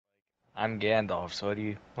I'm Gandalf, so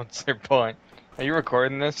what's their point? Are you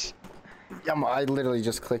recording this? I literally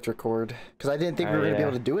just clicked record because I didn't think we Oh were gonna be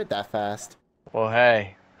able yeah. to do it that fast. Well,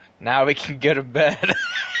 hey, now we can go to bed.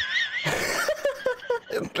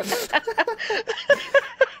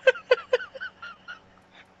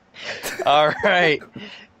 All right,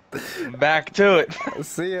 back to it.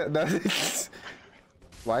 See ya. No,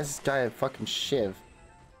 why is this guy a fucking shiv?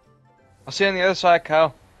 I'll see you on the other side,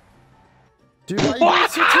 Kyle. Dude, why are you doing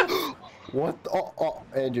so tough? What? Oh,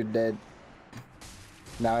 and you're dead.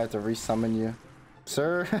 Now I have to resummon you.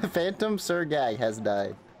 Sir, Phantom Sir Gag has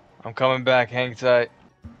died. I'm coming back. Hang tight.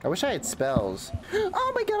 I wish I had spells.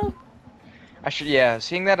 Oh my god. I should, yeah.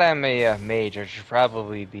 Seeing that I'm a mage, I should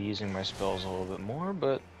probably be using my spells a little bit more,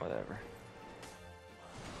 but whatever.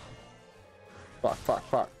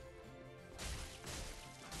 Fuck.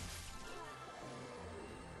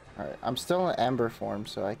 Alright, I'm still in Ember form,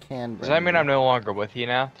 so I can... Does that mean I'm no longer with you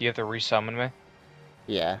now? Do you have to resummon me?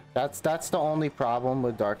 Yeah, that's the only problem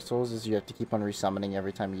with Dark Souls is you have to keep on resummoning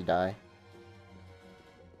every time you die.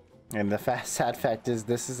 And the sad fact is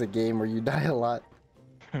this is a game where you die a lot.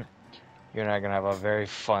 You're not gonna have a very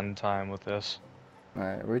fun time with this.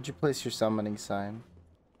 Alright, where'd you place your summoning sign?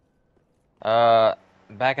 Back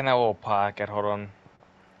in that little pocket. Hold on.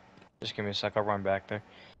 Just give me a sec. I'll run back there.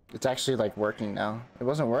 It's actually like working now. It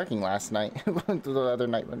wasn't working last night. It went the other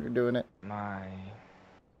night when we were doing it.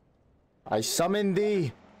 I summon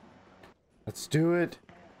thee! Let's do it.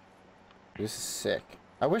 This is sick.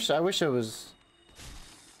 I wish it was...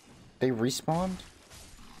 They respawned?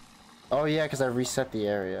 Oh yeah, because I reset the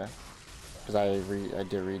area. Because I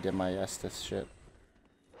redid my Estus shit.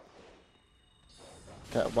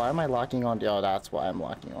 Okay, why am I locking on? Oh, that's why I'm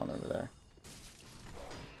locking on over there.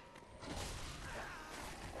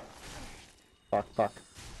 Fuck.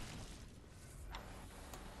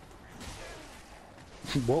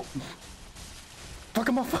 Whoa. Fuck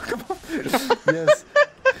him up. Yes.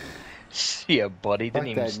 See ya, buddy. Didn't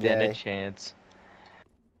even stand a chance.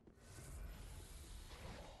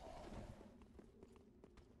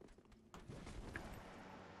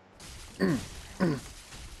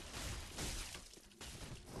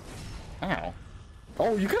 Ow.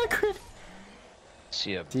 Oh, you got a crit!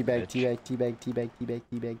 See ya, Teabag.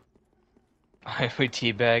 We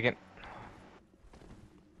teabagging.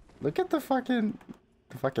 Look at the fucking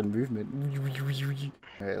movement.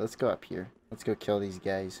 Alright, let's go up here. Let's go kill these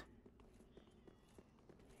guys.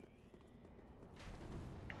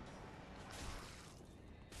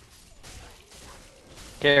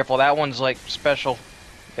 Careful, that one's like special.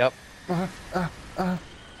 Yep.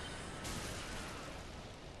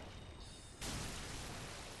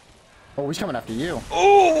 Oh, he's coming after you.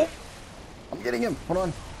 Oh! I'm getting him. Hold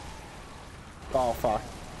on. Oh, fuck.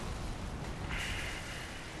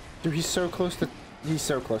 Dude, he's so close to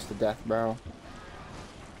death, bro.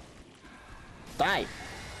 Die.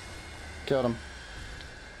 Killed him.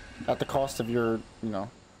 At the cost of your,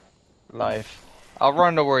 Life. I'll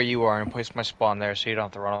run to where you are and place my spawn there so you don't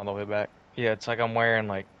have to run all the way back. Yeah, it's like I'm wearing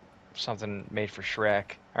like something made for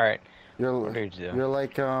Shrek. Alright. What did you do? You're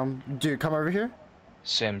like, dude, come over here.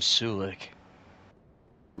 Sam Sulik.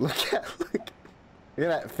 Look at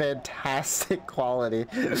that fantastic quality.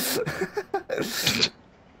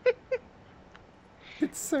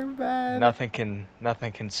 It's so bad. Nothing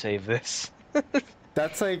can save this.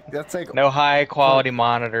 That's like no high quality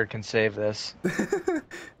monitor can save this.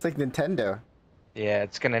 It's like Nintendo. Yeah,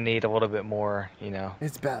 it's gonna need a little bit more,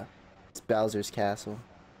 It's Bowser's Castle.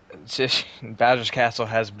 It's just, Bowser's Castle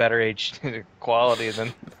has better HD quality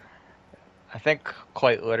than, I think,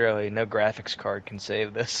 quite literally, no graphics card can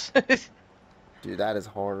save this. Dude, that is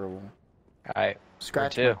horrible. Alright,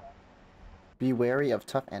 Scratch two. Be wary of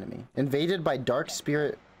tough enemy. Invaded by dark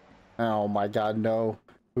spirit. Oh my god, no.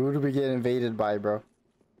 Who do we get invaded by, bro?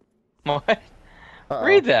 What?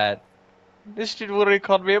 Read that. This dude literally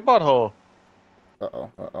called me a butthole.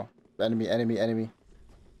 Uh-oh. Enemy.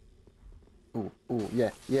 Ooh,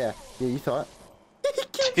 yeah, you thought. He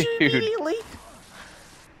killed you immediately.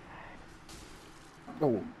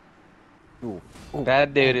 Ooh.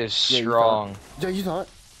 That dude is strong. Yeah, you thought.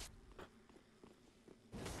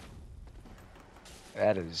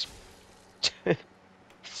 That is...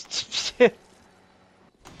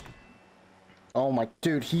 Oh my,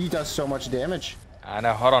 dude, he does so much damage. I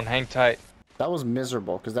know, hold on, hang tight. That was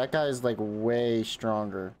miserable, because that guy is like way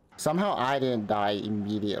stronger. Somehow I didn't die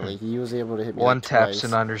immediately. He was able to hit me One like tap's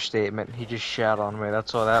twice. an understatement. He just shat on me,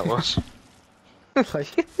 that's all that was.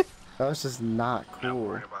 Like, that was just not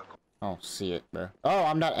cool. Oh, see it, bro. Oh,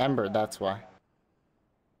 I'm not Ember, that's why.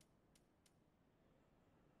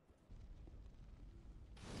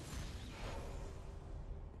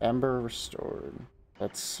 Ember restored.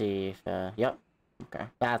 Let's see if, yep. Okay,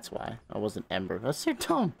 that's why. I wasn't Ember. That's so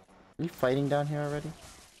dumb. Are you fighting down here already?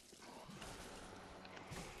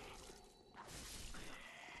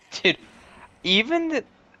 Dude, even the...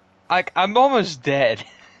 Like, I'm almost dead.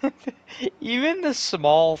 Even the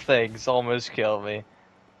small things almost kill me.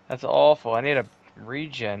 That's awful. I need a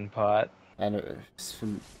regen pot. And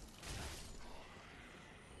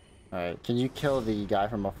alright, can you kill the guy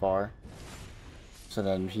from afar? So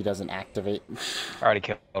then he doesn't activate. I already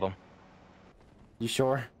killed him. You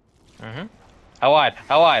sure? Mm-hmm. I lied.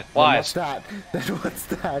 I lied. Then what's Lies. that? Then what's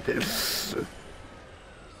that?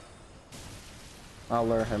 I'll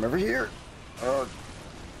lure him over here. Oh.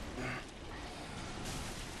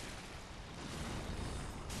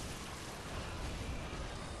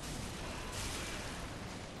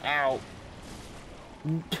 Ow.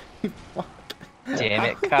 Fuck. Damn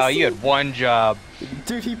it, Kyle. You had one job.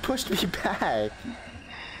 Dude, he pushed me back.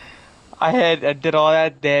 I did all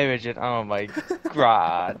that damage and oh my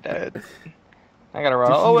god, dude. I gotta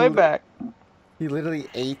run Dude, all the way back. he literally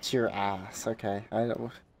ate your ass. Okay, I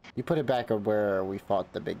know. You put it back where we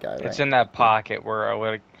fought the big guy, right? It's in that pocket where I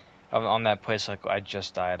would, on that place like I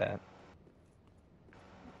just died at.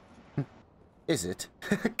 Is it?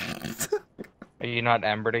 Are you not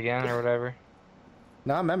embered again or whatever?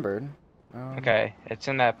 No, I'm remembered. Okay, it's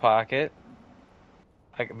in that pocket.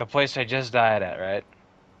 Like the place I just died at, right?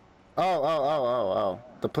 Oh.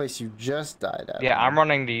 The place you just died at. Yeah, I'm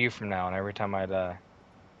running to you from now on every time I die.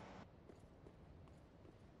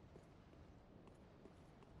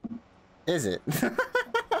 Is it?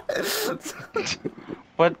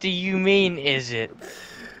 What do you mean, is it?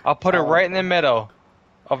 I'll put it Oh. right in the middle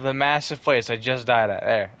of the massive place I just died at.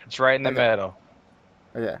 There, it's right in the middle.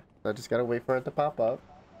 Okay, so I just gotta wait for it to pop up.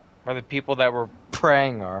 Where the people that were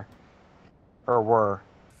praying are. Or were.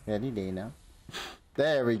 Any day now.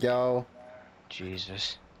 There we go.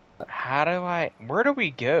 Jesus. Where do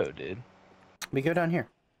we go, dude? We go down here.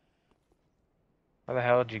 Where the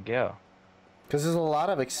hell did you go? Because there's a lot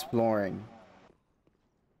of exploring.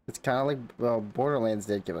 It's kind of like, well, Borderlands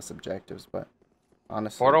did give us objectives, but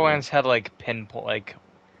honestly. Borderlands had like pinpoint, like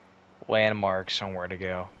landmarks somewhere to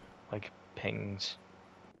go. Like pings.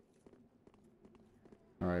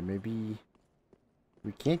 Alright, maybe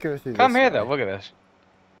we can't go through Come this here way. though, look at this.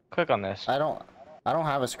 Click on this. I don't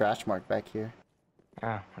have a scratch mark back here.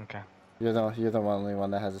 Oh, okay. You're the only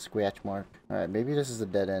one that has a scratch mark. Alright, maybe this is a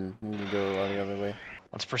dead end. We need to go the other way.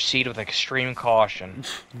 Let's proceed with extreme caution.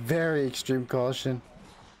 Very extreme caution.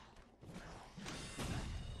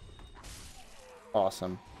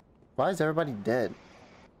 Awesome. Why is everybody dead?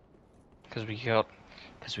 Because we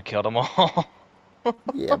killed them all.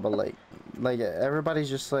 Yeah, but like everybody's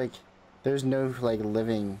just like, there's no like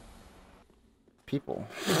living people.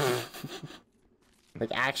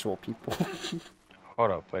 Like actual people.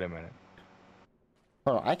 Hold up, wait a minute.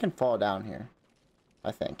 Hold on, I can fall down here.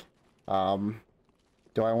 I think.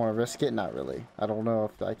 Do I want to risk it? Not really. I don't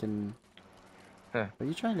know if I can. Huh. Are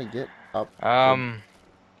you trying to get up?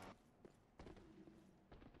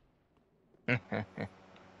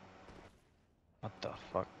 What the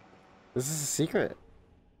fuck? This is a secret.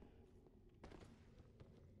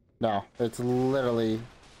 No, it's literally.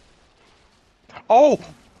 Oh!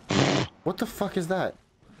 What the fuck is that?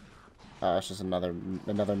 Oh, it's just another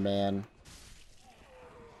man.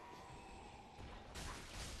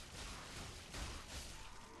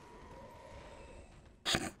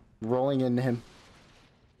 Rolling into him.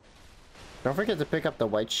 Don't forget to pick up the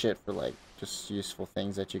white shit for like just useful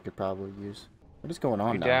things that you could probably use. What is going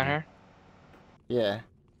on You down down here? here? Yeah.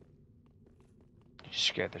 You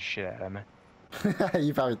scared the shit out of me.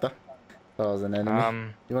 You probably thought I was an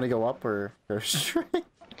enemy. You want to go up or straight?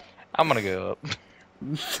 I'm gonna go up.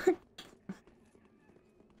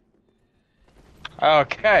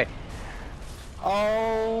 Okay.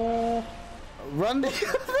 Oh, run the other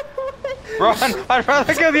way. Run! I'd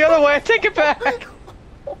rather go the other way. Take it back.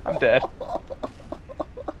 I'm dead.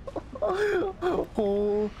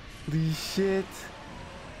 Holy shit.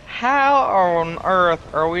 How on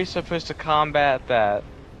earth are we supposed to combat that?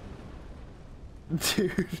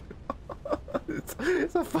 Dude.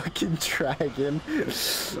 It's a fucking dragon.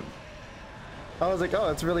 I was like, oh,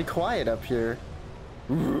 it's really quiet up here.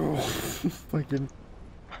 Fucking.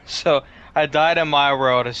 So, I died in my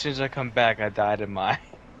world. As soon as I come back, I died in mine.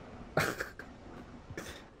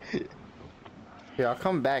 Here, I'll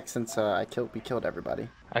come back since we killed everybody.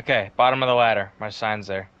 Okay, bottom of the ladder. My sign's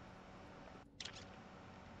there.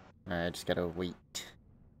 Alright, I just gotta wait.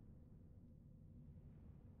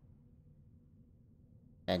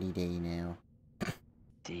 Any day now.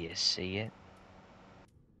 Do you see it?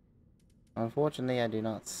 Unfortunately, I do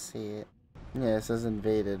not see it. Yeah, it says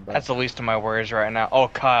invaded, but... That's the least of my worries right now. Oh,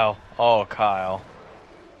 Kyle. Oh, Kyle.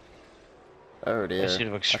 Oh, This dear.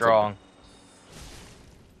 dude looks That's a... strong.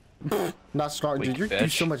 Not strong. Dude, Weak you do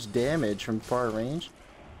so bitch. much damage from far range.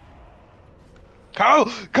 Kyle!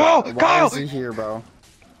 Kyle! Why Kyle! is he here, bro?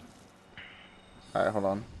 Alright, hold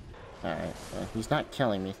on. Alright. He's not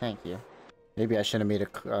killing me, thank you. Maybe I should have made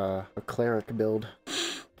a cleric build.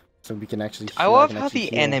 So we can actually I heal. I love can how actually the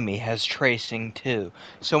heal. enemy has tracing too.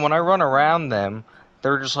 So when I run around them,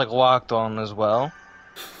 they're just like locked on as well.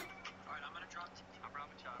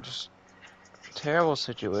 Just terrible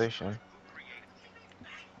situation.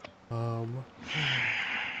 Well,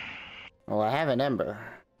 I have an ember.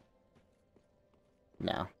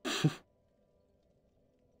 No.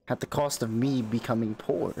 At the cost of me becoming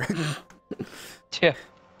poor. Yeah.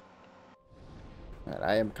 And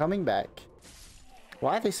I am coming back.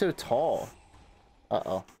 Why are they so tall?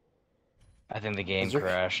 Uh-oh. I think the game Is your...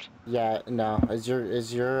 crashed. Yeah, no. Is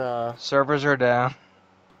your, Servers are down.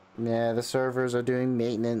 Yeah, the servers are doing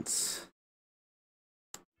maintenance.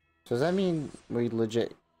 So does that mean we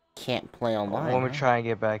legit can't play online, Let me huh? try and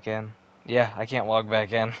get back in. Yeah, I can't log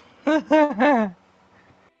back in.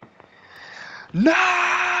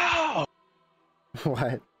 No!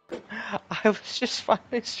 What? I was just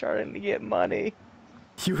finally starting to get money.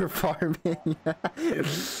 You were farming?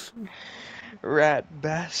 Rat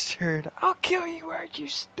bastard. I'll kill you where you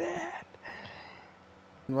stand.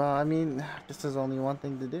 Well, I mean, this is only one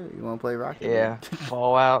thing to do. You want to play Rocket League? Yeah,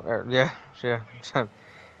 Fallout, or yeah.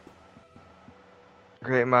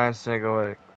 Great minds think alike.